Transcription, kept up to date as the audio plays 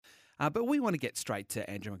But we want to get straight to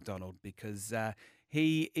Andrew McDonald because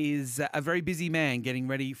he is a very busy man getting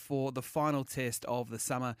ready for the final test of the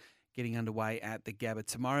summer, getting underway at the Gabba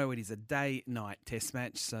tomorrow. It is a day-night test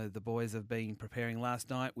match, so the boys have been preparing last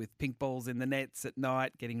night with pink balls in the nets at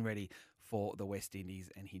night, getting ready for the West Indies,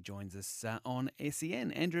 and he joins us on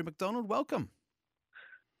SEN. Andrew McDonald, welcome.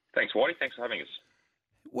 Thanks, Whitey. Thanks for having us.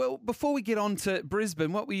 Well, before we get on to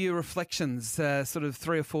Brisbane, what were your reflections sort of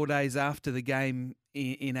 3 or 4 days after the game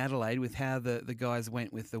in Adelaide with how the guys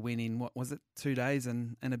went with the win in, what was it, 2 days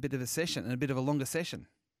and a bit of a session, and a bit of a longer session?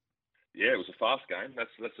 Yeah, it was a fast game.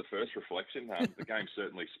 That's the first reflection. The game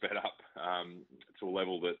certainly sped up to a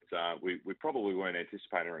level that we probably weren't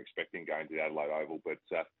anticipating or expecting going to the Adelaide Oval, but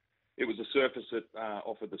it was a surface that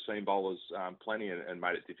offered the seam bowlers plenty and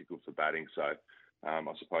made it difficult for batting. So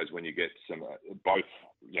I suppose when you get both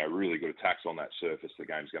really good attacks on that surface, the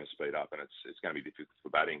game's going to speed up and it's going to be difficult for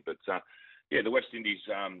batting. But the West Indies,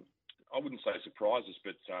 I wouldn't say surprised us,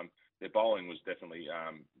 but their bowling was definitely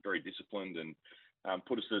very disciplined and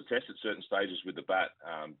put us to the test at certain stages with the bat.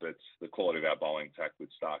 But the quality of our bowling attack with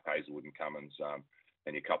Stark, Hazelwood and Cummins,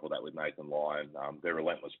 and you couple that with Nathan Lyon, their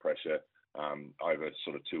relentless pressure over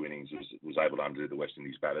sort of 2 innings was able to undo the West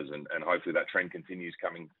Indies batters, and hopefully that trend continues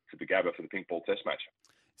coming to the Gabba for the pink ball test match.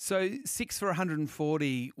 So 6 for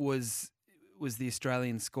 140 was the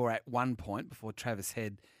Australian score at one point before Travis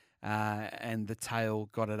Head and the tail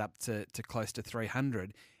got it up to close to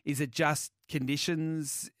 300. Is it just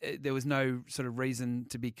conditions? There was no sort of reason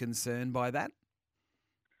to be concerned by that?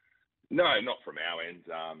 No, not from our end.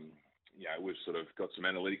 We've sort of got some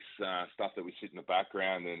analytics stuff that we sit in the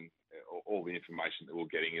background, and all the information that we're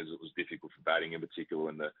getting is it was difficult for batting in particular,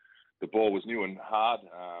 and the ball was new and hard.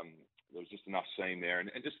 There was just enough seam there,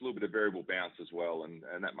 and just a little bit of variable bounce as well, and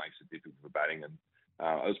that makes it difficult for batting. And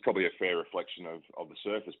it was probably a fair reflection of the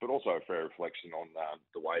surface, but also a fair reflection on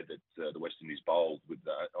the way that the West Indies bowled with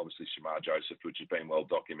obviously Shamar Joseph, which has been well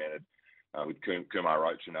documented, with Kumar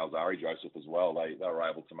Roach and Alzari Joseph as well. They were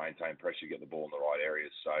able to maintain pressure, get the ball in the right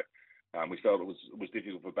areas. So we felt it was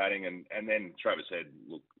difficult for batting, and then Travis Head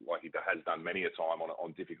looked like he has done many a time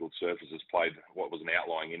on difficult surfaces, played what was an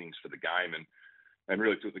outlying innings for the game, and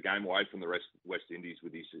really took the game away from the West Indies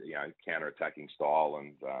with his counter-attacking style,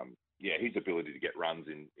 and his ability to get runs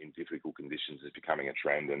in difficult conditions is becoming a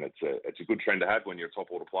trend, and it's a good trend to have when you're a top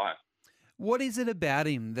order player. What is it about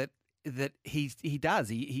him that he does?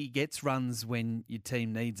 He gets runs when your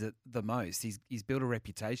team needs it the most. He's built a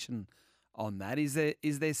reputation on that. Is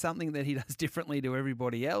there something that he does differently to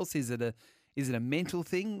everybody else? Is it a mental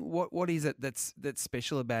thing? What is it that's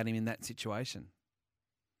special about him in that situation?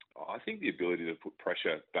 I think the ability to put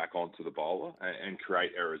pressure back onto the bowler and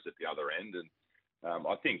create errors at the other end. And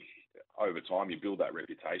I think over time you build that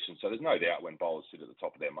reputation. So there's no doubt when bowlers sit at the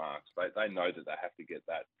top of their marks, they know that they have to get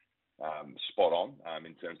that spot on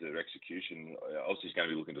in terms of their execution. Obviously, he's going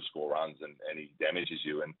to be looking to score runs and he damages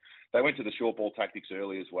you. And they went to the short ball tactics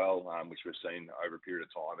early as well, which we've seen over a period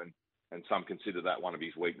of time. And some consider that one of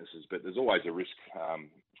his weaknesses. But there's always a risk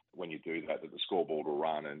when you do that the scoreboard will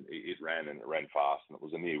run, and it ran fast, and it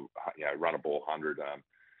was a near run a ball 100.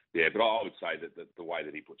 But I would say that the way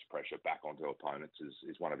that he puts pressure back onto opponents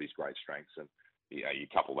is one of his great strengths, and you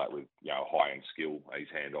couple that with high-end skill. His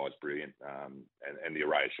hand-eye's brilliant, and the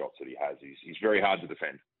array of shots that he has, he's very hard to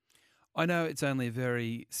defend. I know it's only a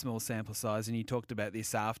very small sample size, and you talked about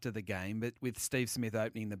this after the game, but with Steve Smith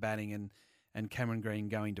opening the batting and Cameron Green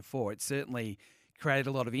going to 4, it certainly created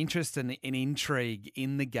a lot of interest and intrigue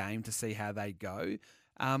in the game to see how they go.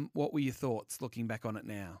 What were your thoughts looking back on it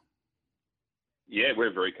now? Yeah,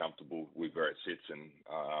 we're very comfortable with where it sits, and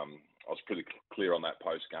I was pretty clear on that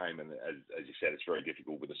post-game, and as you said, it's very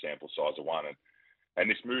difficult with a sample size of 1, and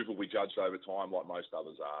this move will be judged over time like most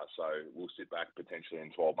others are, so we'll sit back potentially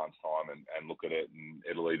in 12 months' time and look at it, and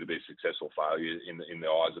it'll either be success or failure in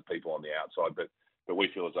the eyes of people on the outside, but we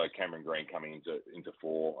feel as though Cameron Green coming into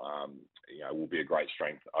 4 will be a great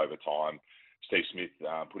strength over time. Steve Smith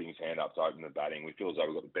putting his hand up to open the batting. We feel as though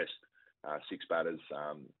we've got the best 6 batters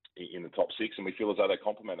in the top 6, and we feel as though they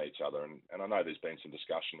complement each other. And I know there's been some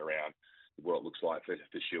discussion around what it looks like for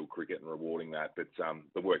Shield cricket and rewarding that, but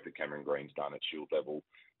the work that Cameron Green's done at Shield level,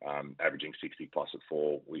 averaging 60 plus at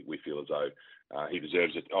 4, we feel as though he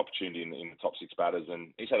deserves an opportunity in the top 6 batters.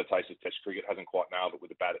 And he's had a taste of Test cricket, hasn't quite nailed it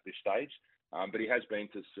with the bat at this stage, but he has been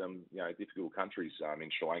to some difficult countries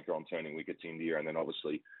in Sri Lanka on turning wickets, India, and then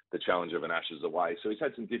obviously the challenge of an Ashes away. So he's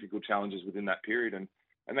had some difficult challenges within that period, and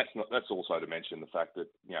that's also to mention the fact that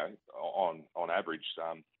on average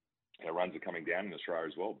runs are coming down in Australia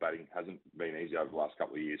as well. Batting hasn't been easy over the last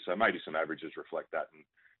couple of years, so maybe some averages reflect that, and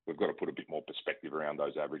we've got to put a bit more perspective around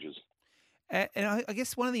those averages. And I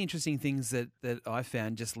guess one of the interesting things that I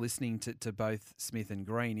found just listening to both Smith and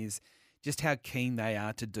Green is just how keen they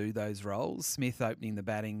are to do those roles. Smith opening the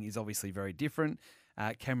batting is obviously very different.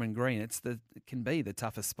 Cameron Green, it can be the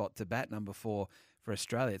toughest spot to bat, number 4 for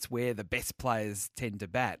Australia. It's where the best players tend to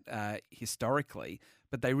bat historically,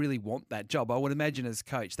 but they really want that job. I would imagine as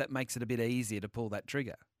coach that makes it a bit easier to pull that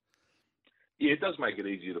trigger. Yeah, it does make it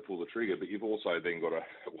easier to pull the trigger, but you've also then got to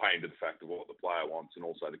weigh into the fact of what the player wants and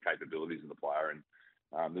also the capabilities of the player. And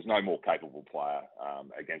there's no more capable player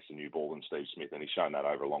against a new ball than Steve Smith, and he's shown that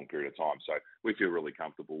over a long period of time. So we feel really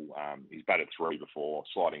comfortable. He's batted 3 before,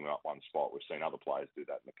 sliding him up one spot. We've seen other players do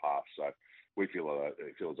that in the past. So we feel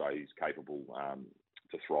as though he's capable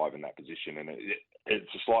to thrive in that position. And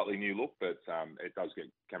it's a slightly new look, but it does get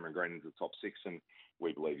Cameron Green into the top 6, and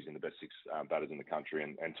we believe he's in the best 6 batters in the country,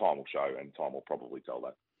 and time will show, and time will probably tell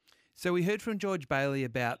that. So we heard from George Bailey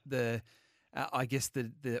about the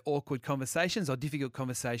awkward conversations or difficult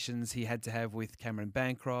conversations he had to have with Cameron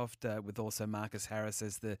Bancroft, with also Marcus Harris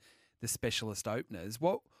as the specialist openers.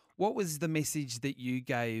 What was the message that you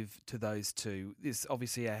gave to those two? There's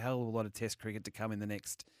obviously a hell of a lot of Test cricket to come in the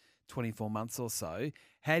next 24 months or so.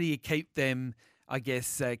 How do you keep them, I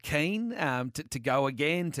guess, keen to go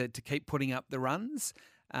again, to keep putting up the runs?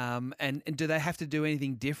 And do they have to do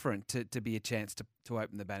anything different to be a chance to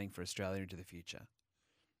open the batting for Australia into the future?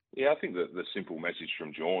 Yeah, I think that the simple message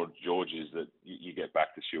from George is that you get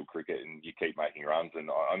back to Shield cricket and you keep making runs. And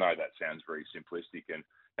I know that sounds very simplistic, and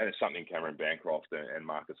it's something Cameron Bancroft and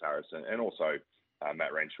Marcus Harris and also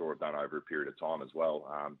Matt Renshaw have done over a period of time as well.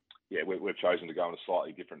 We've chosen to go on a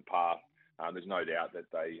slightly different path. There's no doubt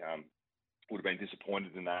that they would have been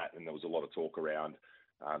disappointed in that, and there was a lot of talk around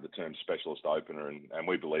the term specialist opener, and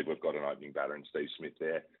we believe we've got an opening batter in Steve Smith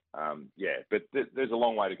there. But there's a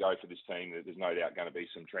long way to go for this team. There's no doubt going to be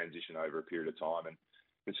some transition over a period of time, and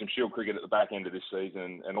there's some Shield cricket at the back end of this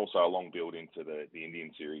season, and also a long build into the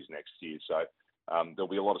Indian series next year. So there'll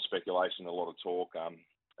be a lot of speculation, a lot of talk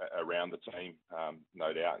around the team,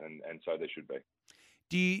 no doubt, and so there should be.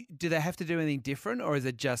 Do they have to do anything different, or is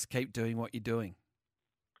it just keep doing what you're doing?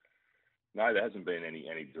 No, there hasn't been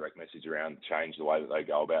any direct message around change the way that they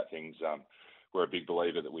go about things. We're a big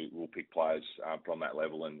believer that we will pick players from that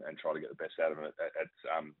level and try to get the best out of them at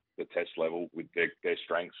the Test level with their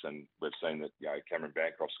strengths. And we've seen that Cameron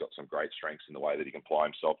Bancroft's got some great strengths in the way that he can apply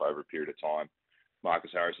himself over a period of time.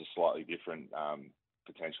 Marcus Harris is slightly different,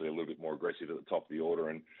 potentially a little bit more aggressive at the top of the order,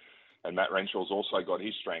 and Matt Renshaw's also got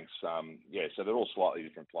his strengths. So they're all slightly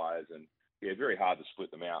different players, and very hard to split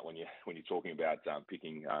them out when you're talking about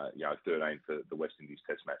picking 13 for the West Indies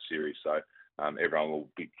Test match series. So everyone will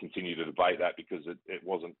continue to debate that because it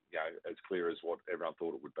wasn't as clear as what everyone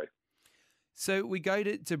thought it would be. So we go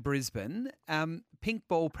to Brisbane. Pink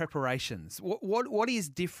ball preparations. What is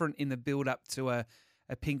different in the build up to a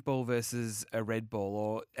pink ball versus a red ball,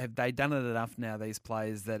 or have they done it enough now, these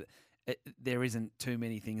players, that there isn't too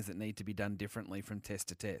many things that need to be done differently from test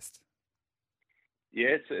to test?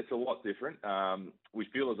 Yeah, it's a lot different. We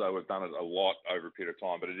feel as though we've done it a lot over a period of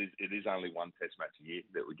time, but it is only one test match a year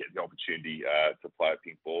that we get the opportunity to play a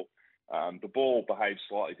pink ball. The ball behaves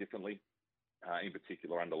slightly differently, in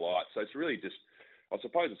particular under light. So it's really just, I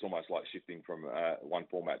suppose it's almost like shifting from one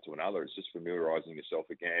format to another. It's just familiarising yourself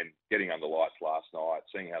again, getting under lights last night,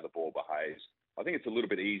 seeing how the ball behaves. I think it's a little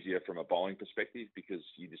bit easier from a bowling perspective because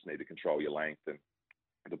you just need to control your length, and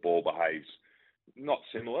the ball behaves not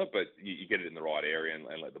similar, but you get it in the right area and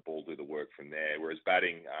let the ball do the work from there. Whereas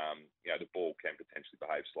batting, the ball can potentially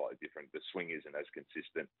behave slightly different. The swing isn't as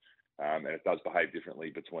consistent, and it does behave differently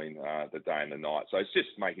between the day and the night. So it's just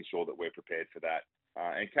making sure that we're prepared for that.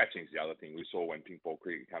 And catching is the other thing. We saw when pink ball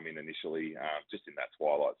cricket come in initially, just in that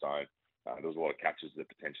twilight zone, there was a lot of catches that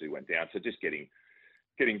potentially went down. So just getting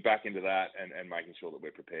back into that and making sure that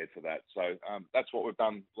we're prepared for that. So that's what we've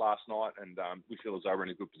done last night, and we feel as though we're in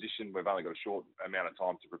a good position. We've only got a short amount of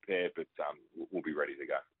time to prepare, but we'll be ready to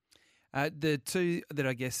go. The two that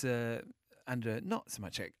I guess are under not so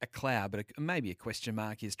much a cloud, but maybe a question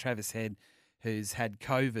mark is Travis Head, who's had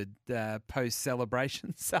COVID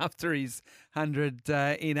post-celebrations after his 100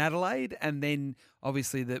 in Adelaide, and then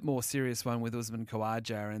obviously the more serious one with Usman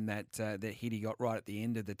Khawaja and that hit he got right at the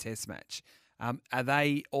end of the Test match. Are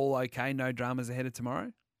they all okay? No dramas ahead of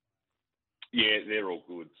tomorrow? Yeah, they're all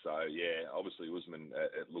good. So, obviously Usman,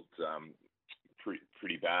 it looked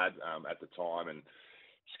pretty bad at the time, and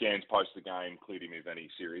scans post the game cleared him of any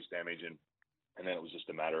serious damage, and then it was just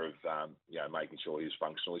a matter of making sure he was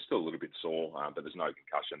functional. He's still a little bit sore, but there's no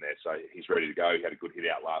concussion there, so he's ready to go. He had a good hit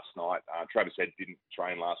out last night. Travis Head didn't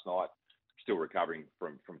train last night, still recovering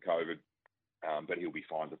from COVID, but he'll be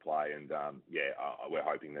fine to play, and we're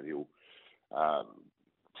hoping that he'll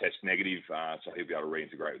test negative, so he'll be able to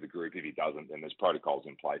reintegrate with the group. If he doesn't, then there's protocols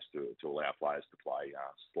in place to allow players to play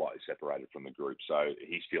slightly separated from the group. So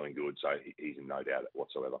he's feeling good, so he's in no doubt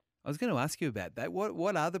whatsoever. I was going to ask you about that.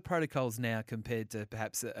 What are the protocols now compared to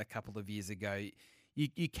perhaps a couple of years ago?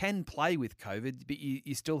 You can play with COVID, but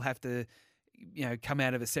you still have to, come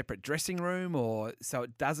out of a separate dressing room, or so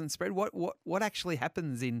it doesn't spread. What actually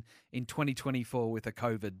happens in 2024 with a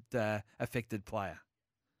COVID affected player?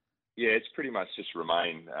 Yeah, it's pretty much just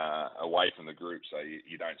remain away from the group so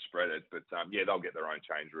you don't spread it. But, they'll get their own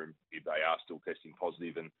change room if they are still testing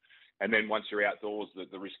positive. And then once you're outdoors,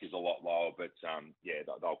 the risk is a lot lower. But,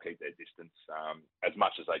 they'll keep their distance as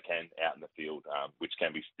much as they can out in the field, which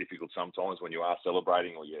can be difficult sometimes when you are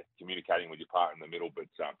celebrating or you're communicating with your partner in the middle. But,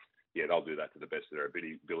 they'll do that to the best of their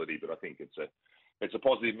ability. But I think it's a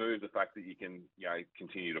positive move, the fact that you can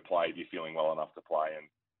continue to play if you're feeling well enough to play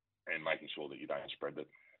and making sure that you don't spread it.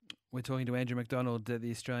 We're talking to Andrew McDonald,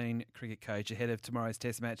 the Australian cricket coach, ahead of tomorrow's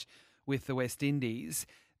Test match with the West Indies.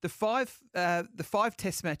 The five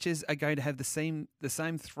Test matches are going to have the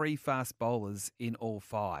same three fast bowlers in all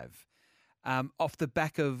five, off the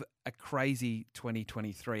back of a crazy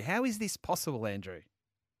 2023. How is this possible, Andrew?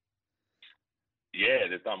 Yeah,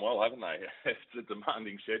 they've done well, haven't they? It's a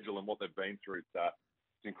demanding schedule, and what they've been through.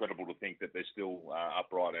 It's incredible to think that they're still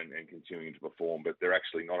upright and continuing to perform. But they're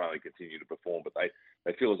actually not only continue to perform, but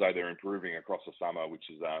they feel as though they're improving across the summer, which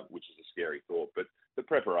is a scary thought. But the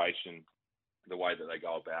preparation, the way that they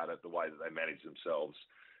go about it, the way that they manage themselves,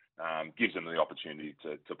 gives them the opportunity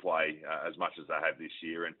to play as much as they have this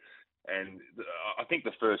year. And I think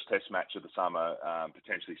the first Test match of the summer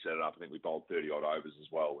potentially set it up. I think we bowled 30-odd overs as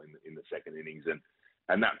well in the second innings,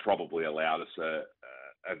 and that probably allowed us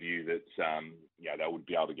a view that they would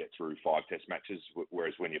be able to get through 5 Test matches.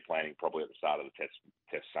 Whereas when you're planning probably at the start of the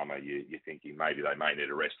Test summer, you're thinking maybe they may need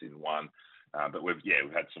a rest in one. But we've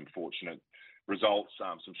had some fortunate results,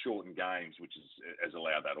 some shortened games, which has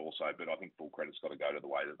allowed that also. But I think full credit's got to go to the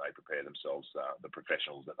way that they prepare themselves, the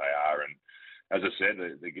professionals that they are. And as I said,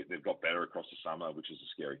 they've got better across the summer, which is a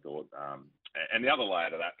scary thought. And the other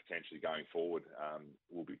layer to that potentially going forward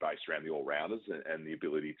will be based around the all-rounders and the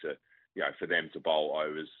ability to, for them to bowl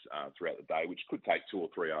overs throughout the day, which could take 2 or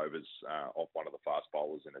 3 overs off one of the fast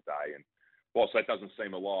bowlers in a day. And whilst that doesn't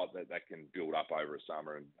seem a lot, that can build up over a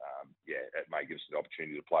summer. And, it may give us the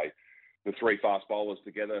opportunity to play the 3 fast bowlers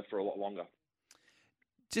together for a lot longer.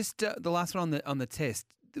 Just the last one on the test.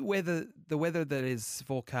 The weather that is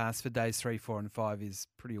forecast for days 3, 4 and 5 is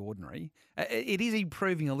pretty ordinary. It is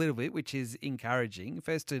improving a little bit, which is encouraging.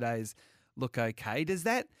 First 2 days look okay. Does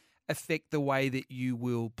that affect the way that you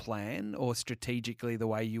will plan, or strategically the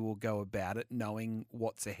way you will go about it, knowing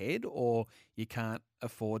what's ahead, or you can't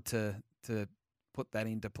afford to put that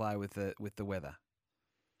into play with the weather?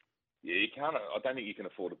 Yeah, you can't. I don't think you can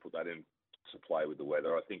afford to put that into play with the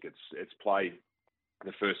weather. I think it's play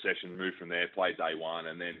the first session, move from there, play day one,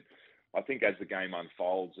 and then I think as the game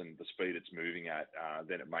unfolds and the speed it's moving at,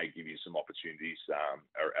 then it may give you some opportunities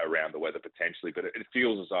around the weather potentially. But it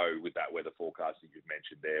feels as though with that weather forecast that you've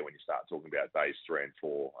mentioned there, when you start talking about days 3 and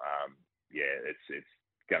 4, it's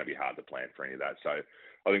going to be hard to plan for any of that. So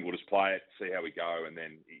I think we'll just play it, see how we go, and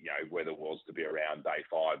then weather was to be around day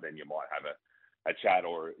 5, then you might have a chat,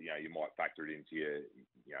 or you might factor it into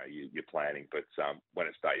your planning. But when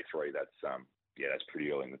it's day 3, that's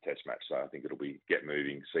pretty early in the Test match. So I think it'll be get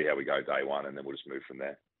moving, see how we go day 1, and then we'll just move from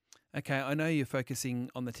there. Okay, I know you're focusing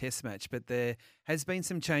on the Test match, but there has been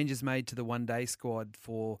some changes made to the one-day squad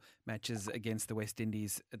for matches against the West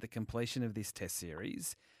Indies at the completion of this Test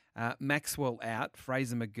series. Maxwell out,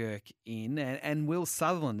 Fraser McGurk in, and Will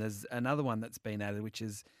Sutherland is another one that's been added, which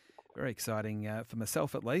is very exciting for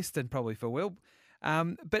myself at least, and probably for Will.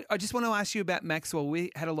 But I just want to ask you about Maxwell.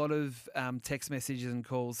 We had a lot of text messages and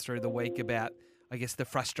calls through the week about, I guess, the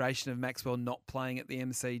frustration of Maxwell not playing at the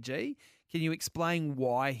MCG. Can you explain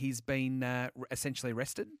why he's been essentially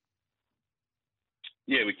rested?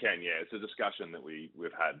 Yeah, we can. Yeah, it's a discussion that we've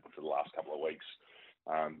had for the last couple of weeks,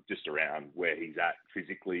 just around where he's at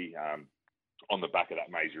physically, on the back of that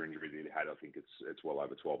major injury that he had. I think it's well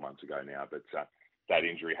over 12 months ago now, but that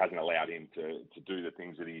injury hasn't allowed him to do the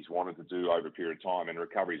things that he's wanted to do over a period of time. And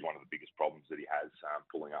recovery is one of the biggest problems that he has,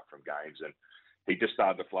 pulling up from games. And he just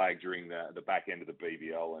started to flag during the back end of the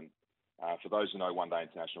BBL. And for those who know one-day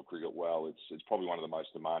international cricket well, it's probably one of the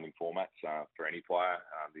most demanding formats for any player.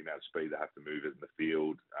 The amount of speed they have to move it in the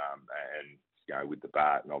field, and with the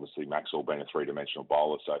bat, and obviously Maxwell being a 3-dimensional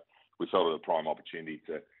bowler. So we felt it a prime opportunity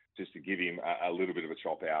to give him a little bit of a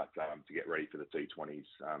chop out to get ready for the T20s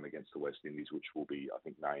against the West Indies, which will be, I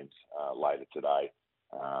think, named later today.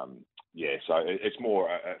 So it's more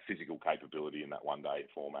a physical capability in that one-day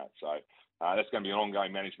format. So that's going to be an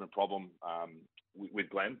ongoing management problem with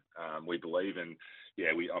Glenn, we believe. And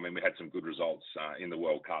we had some good results in the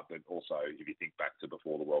World Cup, but also if you think back to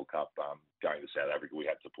before the World Cup, going to South Africa, we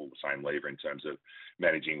had to pull the same lever in terms of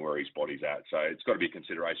managing where his body's at. So it's got to be a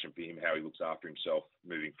consideration for him how he looks after himself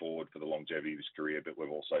moving forward for the longevity of his career. But we've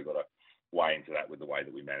also got to weigh into that with the way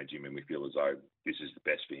that we manage him, and we feel as though this is the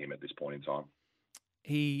best for him at this point in time.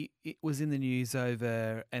 He was in the news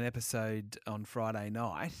over an episode on Friday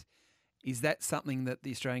night. Is that something that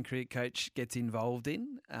the Australian cricket coach gets involved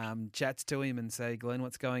in, chats to him and say, Glenn,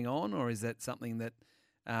 what's going on? Or is that something that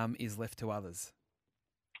is left to others?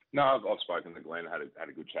 No, I've spoken to Glenn, had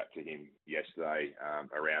a good chat to him yesterday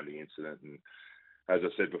around the incident. And as I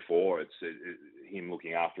said before, it's him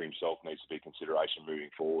looking after himself needs to be a consideration moving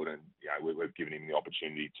forward. And we've given him the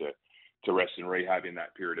opportunity to rest and rehab in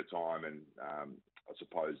that period of time. And I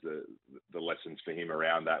suppose the lessons for him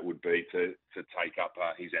around that would be to take up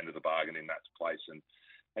his end of the bargain in that place and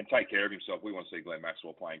take care of himself. We want to see Glenn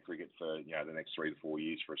Maxwell playing cricket for the next 3 to 4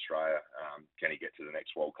 years for Australia. Can he get to the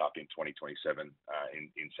next World Cup in 2027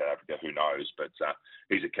 in South Africa? Who knows? But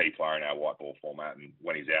he's a key player in our white ball format, and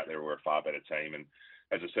when he's out there, we're a far better team. And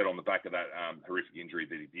as I said, on the back of that horrific injury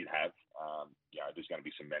that he did have, there's going to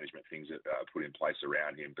be some management things that are put in place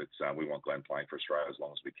around him. But we want Glenn playing for Australia as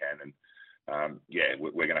long as we can. And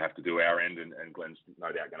we're going to have to do our end, and Glenn's no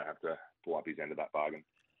doubt going to have to pull up his end of that bargain.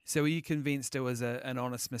 So were you convinced it was an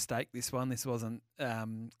honest mistake, this one? This wasn't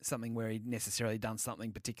something where he'd necessarily done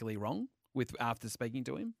something particularly wrong after speaking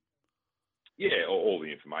to him? Yeah, all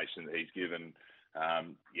the information that he's given.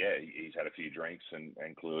 He's had a few drinks, and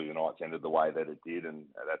clearly the night's ended the way that it did, and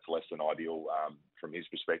that's less than ideal from his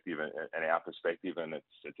perspective and our perspective, and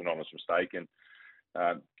it's an honest mistake. And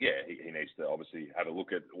he needs to obviously have a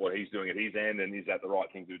look at what he's doing at his end, and is that the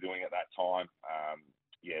right thing to be doing at that time?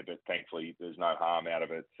 But thankfully there's no harm out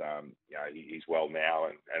of it. He's well now,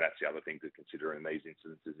 and that's the other thing to consider in these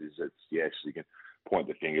instances is it's, yes, you can point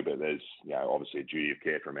the finger, but there's obviously a duty of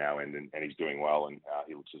care from our end, and he's doing well, and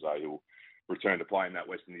he looks as though he'll return to play in that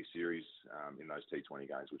West Indies series in those T20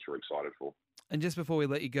 games, which we're excited for. And just before we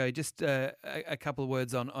let you go, just a couple of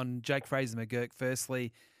words on Jake Fraser-McGurk.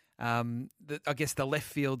 Firstly, I guess the left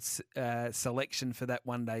field selection for that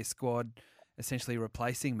one-day squad, essentially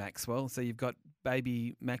replacing Maxwell. So you've got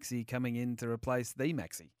baby Maxi coming in to replace the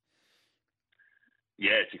Maxi.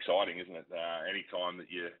 Yeah, it's exciting, isn't it? Any time that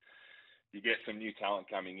you get some new talent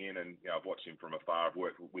coming in, and I've watched him from afar. I've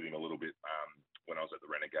worked with him a little bit when I was at the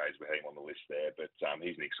Renegades. We had him on the list there, but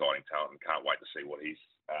he's an exciting talent, and can't wait to see what he's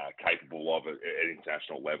capable of at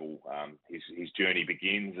international level. His journey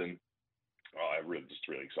begins, and I'm really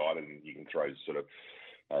excited. And you can throw sort of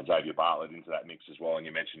Xavier Bartlett into that mix as well. And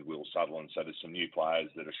you mentioned Will Sutherland. So there's some new players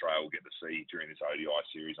that Australia will get to see during this ODI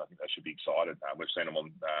series. I think they should be excited. We've seen them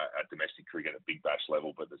on at domestic cricket at Big Bash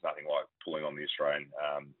level, but there's nothing like pulling on the Australian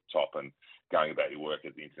top and going about your work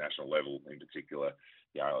at the international level, in particular,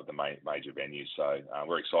 at the major venues. So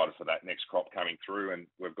we're excited for that next crop coming through, and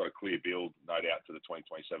we've got a clear build, no doubt, to the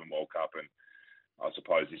 2027 World Cup. And I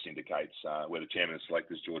suppose this indicates where the chairman of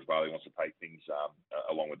selectors, George Bailey, wants to take things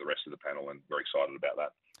along with the rest of the panel, and we're excited about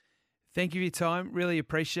that. Thank you for your time. Really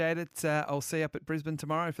appreciate it. I'll see you up at Brisbane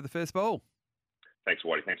tomorrow for the first ball. Thanks,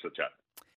 Whitey. Thanks for the chat.